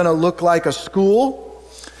probably going to look like a school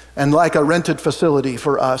and like a rented facility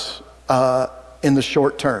for us in the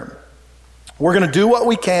short term. We're going to do what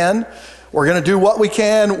we can. We're going to do what we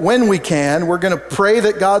can when we can. We're going to pray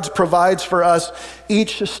that God provides for us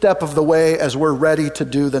each step of the way as we're ready to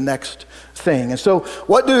do the next thing. And so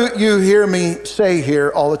what do you hear me say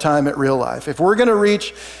here all the time at Real Life? If we're going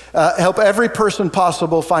to help every person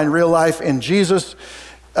possible find real life in Jesus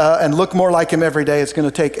and look more like him every day, it's going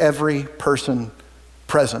to take every person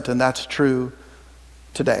present. And that's true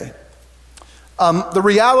today. The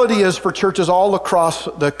reality is, for churches all across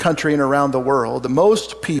the country and around the world,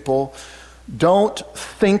 most people don't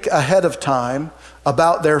think ahead of time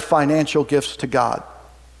about their financial gifts to God.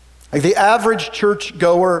 Like the average church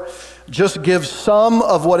goer just gives some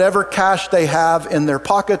of whatever cash they have in their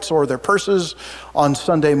pockets or their purses on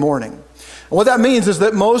Sunday morning. And what that means is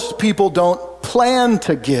that most people don't plan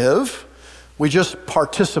to give. We just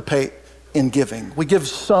participate in giving. We give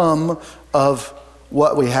some of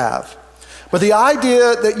what we have. But the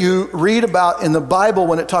idea that you read about in the Bible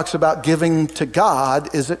when it talks about giving to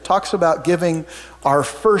God is it talks about giving our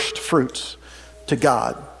first fruits to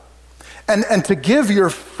God. And to give your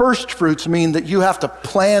first fruits mean that you have to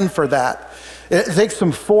plan for that. It takes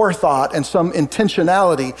some forethought and some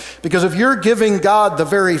intentionality, because if you're giving God the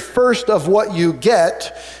very first of what you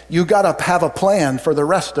get, you got to have a plan for the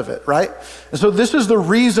rest of it, right? And so this is the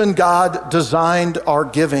reason God designed our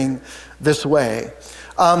giving this way.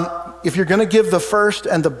 If you're going to give the first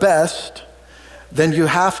and the best, then you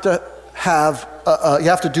have to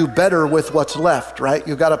do better with what's left, right?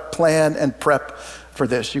 You've got to plan and prep for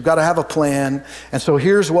this. You've got to have a plan. And so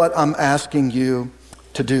here's what I'm asking you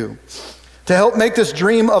to do. To help make this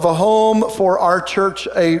dream of a home for our church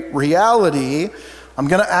a reality, I'm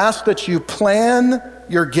going to ask that you plan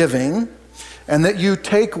your giving and that you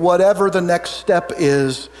take whatever the next step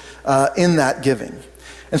is in that giving.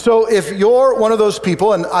 And so if you're one of those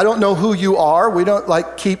people, and I don't know who you are, we don't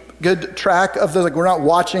keep good track of this, we're not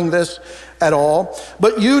watching this at all,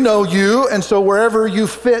 but you know you, and so wherever you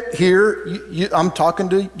fit here, I'm talking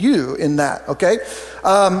to you in that, okay?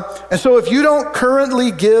 And so if you don't currently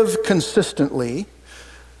give consistently,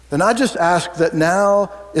 then I just ask that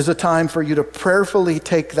now is a time for you to prayerfully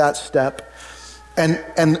take that step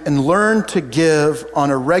and learn to give on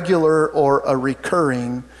a regular or a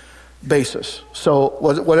recurring basis. So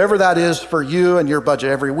whatever that is for you and your budget,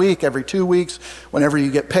 every week, every 2 weeks, whenever you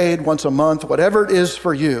get paid, once a month, whatever it is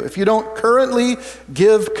for you. If you don't currently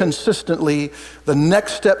give consistently, the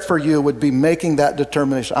next step for you would be making that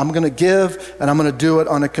determination. I'm going to give, and I'm going to do it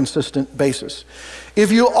on a consistent basis.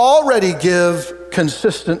 If you already give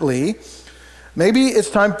consistently, maybe it's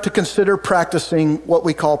time to consider practicing what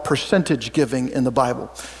we call percentage giving in the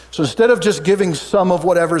Bible. So instead of just giving some of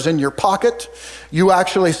whatever's in your pocket, you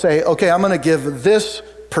actually say, okay, I'm going to give this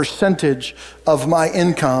percentage of my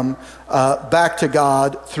income back to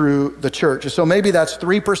God through the church. So maybe that's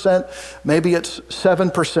 3%, maybe it's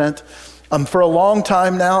 7%. For a long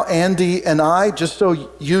time now, Andy and I, just so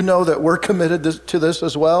you know that we're committed to this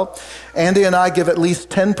as well, Andy and I give at least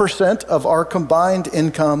 10% of our combined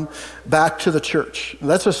income back to the church.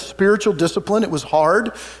 That's a spiritual discipline. It was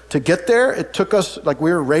hard to get there. It took us,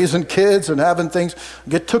 we were raising kids and having things.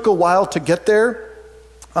 It took a while to get there.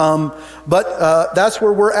 But that's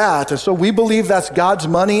where we're at. And so we believe that's God's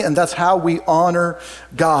money, and that's how we honor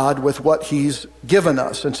God with what he's given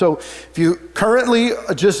us. And so if you currently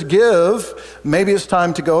just give, maybe it's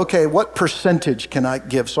time to go, okay, what percentage can I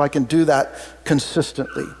give so I can do that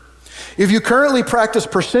consistently? If you currently practice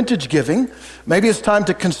percentage giving, maybe it's time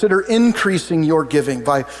to consider increasing your giving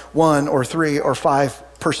by 1 or 3 or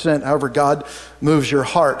 5%, however God moves your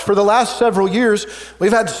heart. For the last several years,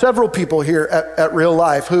 we've had several people here at Real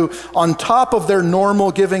Life who, on top of their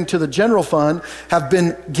normal giving to the general fund, have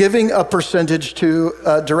been giving a percentage to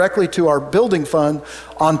directly to our building fund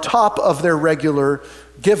on top of their regular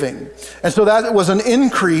giving. And so that was an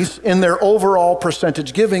increase in their overall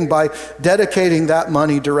percentage giving by dedicating that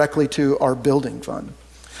money directly to our building fund.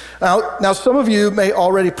 Now, some of you may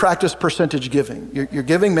already practice percentage giving. You're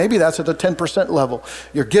giving, maybe that's at the 10% level.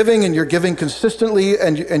 You're giving, and you're giving consistently,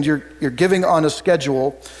 and you're giving on a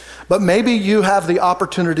schedule. But maybe you have the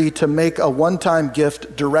opportunity to make a one-time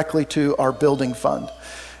gift directly to our building fund.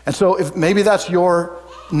 And so if maybe that's your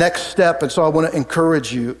next step, and so I want to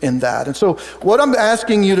encourage you in that. And so what I'm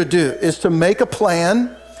asking you to do is to make a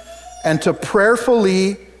plan and to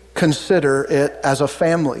prayerfully consider it as a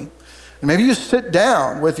family. And maybe you sit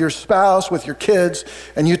down with your spouse, with your kids,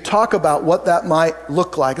 and you talk about what that might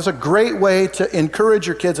look like. It's a great way to encourage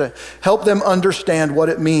your kids, to help them understand what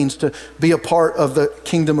it means to be a part of the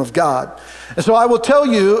kingdom of God. And so I will tell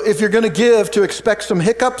you, if you're going to give, to expect some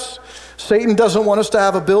hiccups. Satan doesn't want us to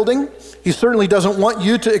have a building. He certainly doesn't want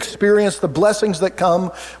you to experience the blessings that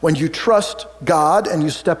come when you trust God and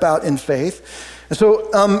you step out in faith. And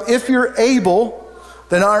so if you're able,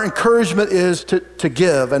 then our encouragement is to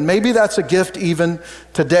give. And maybe that's a gift even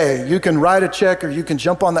today. You can write a check, or you can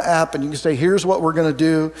jump on the app and you can say, here's what we're going to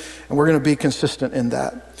do, and we're going to be consistent in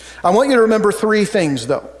that. I want you to remember 3 things,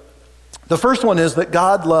 though. The first one is that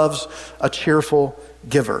God loves a cheerful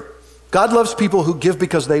giver. God loves people who give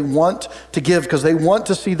because they want to give, because they want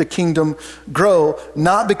to see the kingdom grow,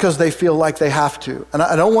 not because they feel like they have to. And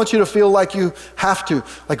I don't want you to feel like you have to.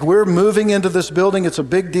 Like, we're moving into this building. It's a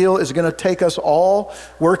big deal. It's going to take us all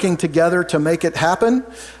working together to make it happen.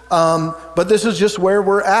 But this is just where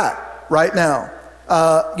we're at right now.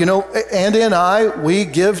 Andy and I, we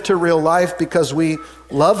give to Real Life because we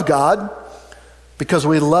love God, because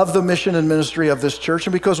we love the mission and ministry of this church,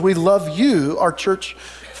 and because we love you, our church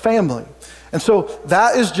family. And so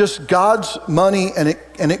that is just God's money, and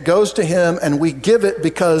it goes to him, and we give it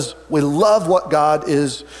because we love what God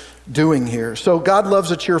is doing here. So God loves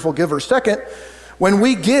a cheerful giver. Second, when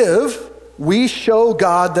we give, we show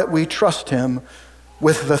God that we trust him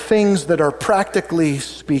with the things that are, practically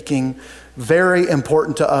speaking, very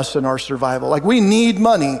important to us in our survival. Like, we need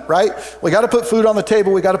money, right? We got to put food on the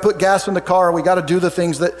table. We got to put gas in the car. We got to do the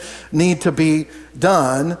things that need to be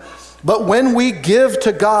done. But when we give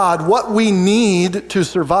to God what we need to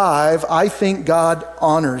survive, I think God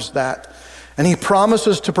honors that. And he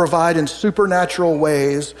promises to provide in supernatural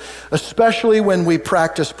ways, especially when we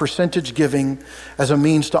practice percentage giving as a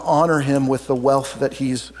means to honor him with the wealth that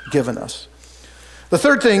he's given us. The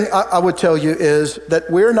third thing I would tell you is that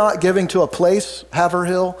we're not giving to a place,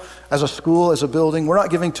 Haverhill, as a school, as a building. We're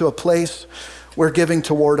not giving to a place. We're giving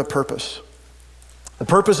toward a purpose. The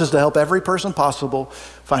purpose is to help every person possible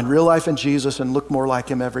find real life in Jesus and look more like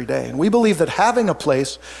him every day. And we believe that having a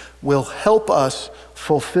place will help us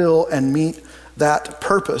fulfill and meet that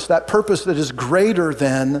purpose that is greater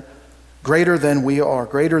than we are,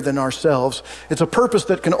 greater than ourselves. It's a purpose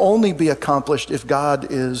that can only be accomplished if God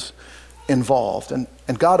is involved. And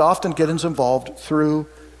God often gets involved through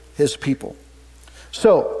his people.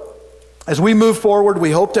 So, as we move forward,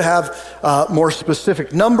 we hope to have more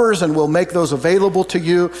specific numbers, and we'll make those available to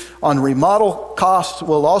you on remodel costs.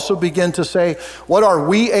 We'll also begin to say, what are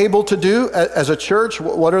we able to do as a church?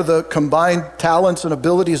 What are the combined talents and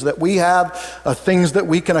abilities that we have, things that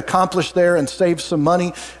we can accomplish there and save some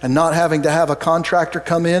money and not having to have a contractor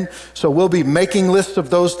come in? So we'll be making lists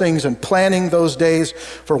of those things and planning those days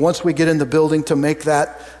for once we get in the building to make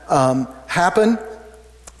that happen.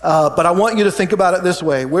 But I want you to think about it this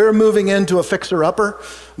way. We're moving into a fixer-upper,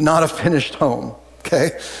 not a finished home,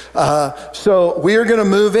 okay? So we are going to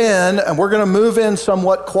move in, and we're going to move in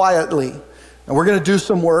somewhat quietly. And we're going to do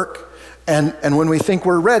some work. And when we think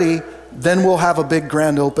we're ready, then we'll have a big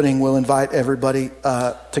grand opening. We'll invite everybody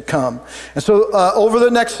to come. And so over the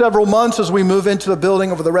next several months, as we move into the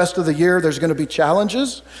building over the rest of the year, there's going to be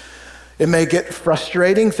challenges. It may get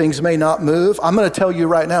frustrating. Things may not move. I'm going to tell you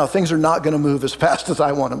right now, things are not going to move as fast as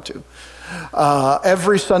I want them to.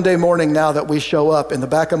 Every Sunday morning now that we show up, in the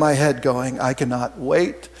back of my head going, I cannot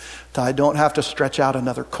wait till I don't have to stretch out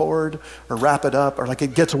another cord or wrap it up, or like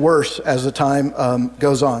it gets worse as the time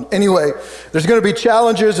goes on. Anyway, there's going to be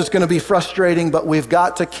challenges. It's going to be frustrating, but we've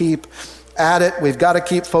got to keep at it. We've got to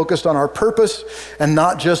keep focused on our purpose and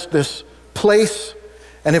not just this place.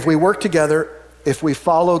 And if we work together, if we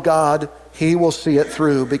follow God, he will see it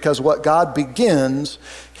through, because what God begins,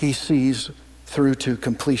 he sees through to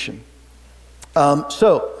completion.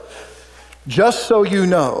 So, just so you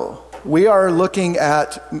know, we are looking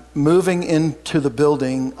at moving into the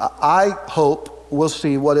building. I hope, we'll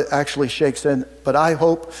see what it actually shakes in, but I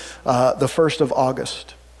hope the 1st of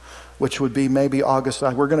August, which would be maybe August.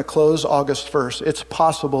 We're going to close August 1st. It's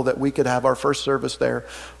possible that we could have our first service there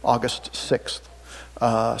August 6th.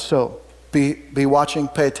 So, Be watching,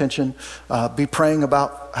 pay attention, be praying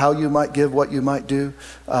about how you might give, what you might do,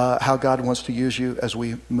 how God wants to use you as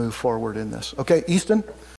we move forward in this. Okay, Easton?